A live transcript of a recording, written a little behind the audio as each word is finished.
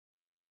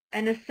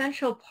an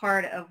essential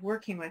part of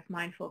working with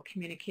mindful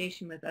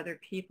communication with other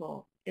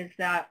people is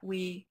that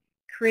we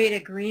create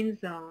a green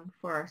zone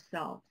for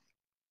ourselves.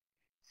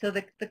 So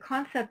the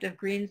concept of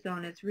green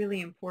zone is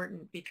really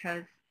important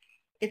because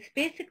it's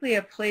basically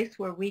a place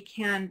where we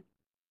can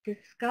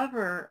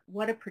discover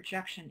what a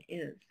projection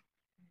is.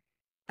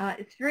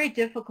 It's very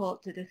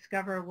difficult to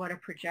discover what a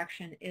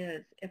projection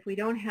is if we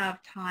don't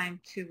have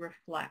time to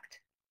reflect.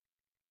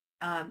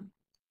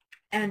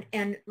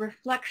 And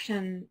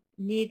reflection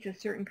needs a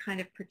certain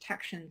kind of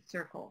protection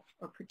circle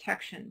or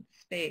protection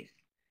space.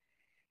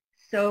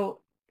 So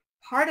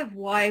part of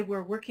why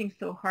we're working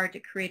so hard to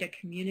create a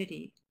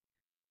community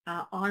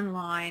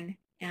online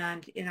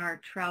and in our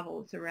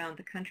travels around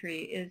the country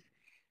is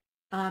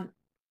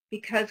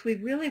because we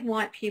really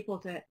want people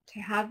to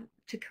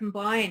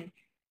combine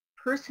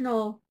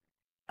personal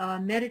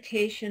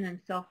meditation and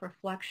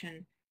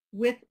self-reflection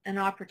with an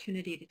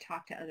opportunity to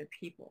talk to other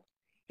people.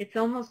 It's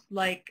almost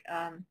like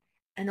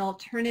an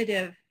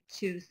alternative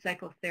to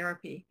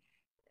psychotherapy,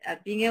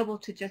 being able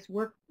to just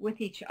work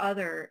with each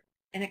other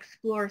and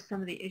explore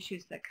some of the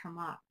issues that come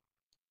up.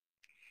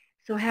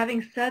 So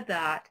having said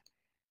that,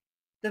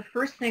 the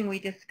first thing we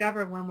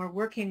discover when we're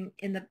working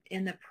in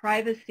the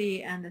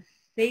privacy and the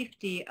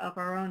safety of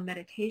our own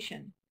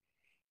meditation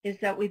is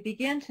that we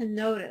begin to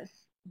notice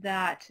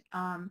that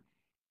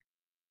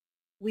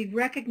we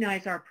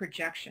recognize our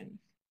projections.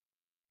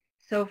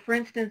 So for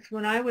instance,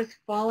 when I was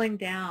falling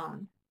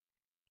down,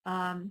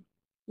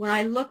 when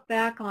I look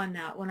back on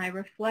that, when I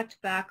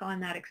reflect back on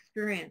that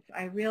experience,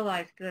 I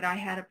realized that I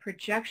had a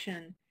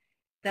projection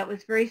that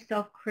was very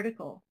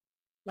self-critical.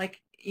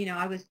 Like,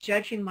 I was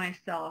judging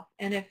myself.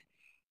 And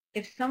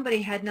if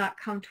somebody had not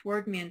come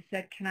toward me and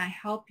said, "Can I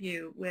help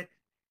you?" with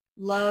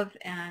love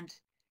and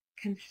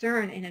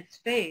concern in its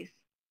face,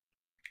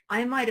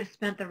 I might have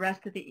spent the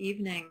rest of the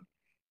evening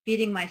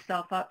beating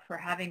myself up for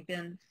having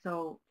been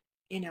so,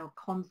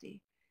 clumsy.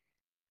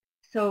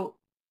 So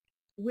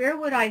where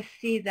would I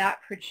see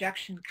that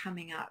projection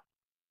coming up?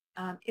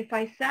 If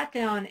I sat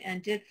down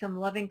and did some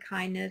loving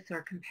kindness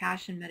or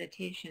compassion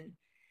meditation,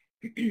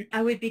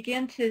 I would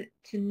begin to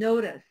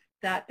notice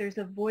that there's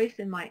a voice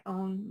in my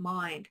own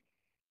mind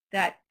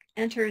that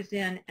enters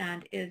in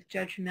and is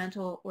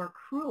judgmental or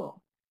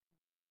cruel.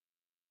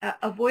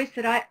 A voice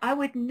that I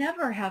would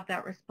never have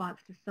that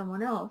response to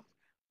someone else.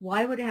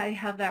 Why would I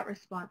have that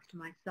response to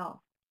myself?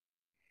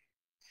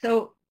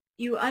 So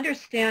you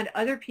understand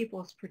other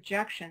people's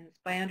projections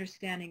by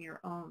understanding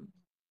your own.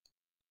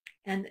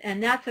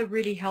 And that's a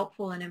really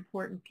helpful and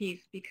important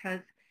piece,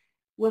 because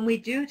when we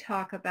do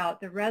talk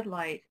about the red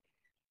light,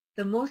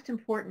 the most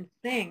important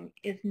thing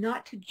is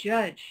not to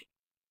judge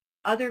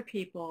other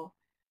people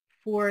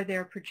for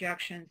their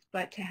projections,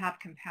 but to have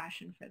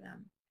compassion for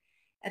them.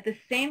 At the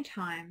same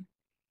time,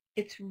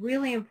 it's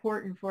really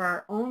important for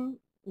our own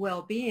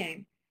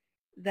well-being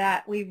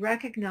that we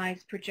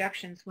recognize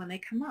projections when they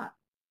come up.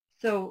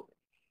 So,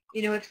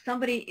 if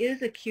somebody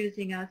is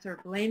accusing us or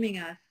blaming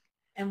us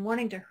and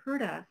wanting to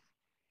hurt us,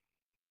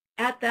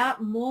 at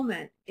that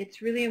moment,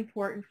 it's really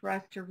important for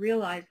us to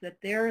realize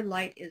that their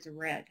light is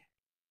red.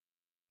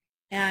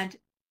 And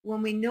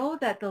when we know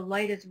that the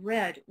light is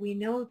red, we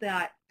know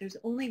that there's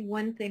only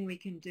one thing we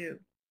can do,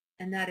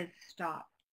 and that is stop.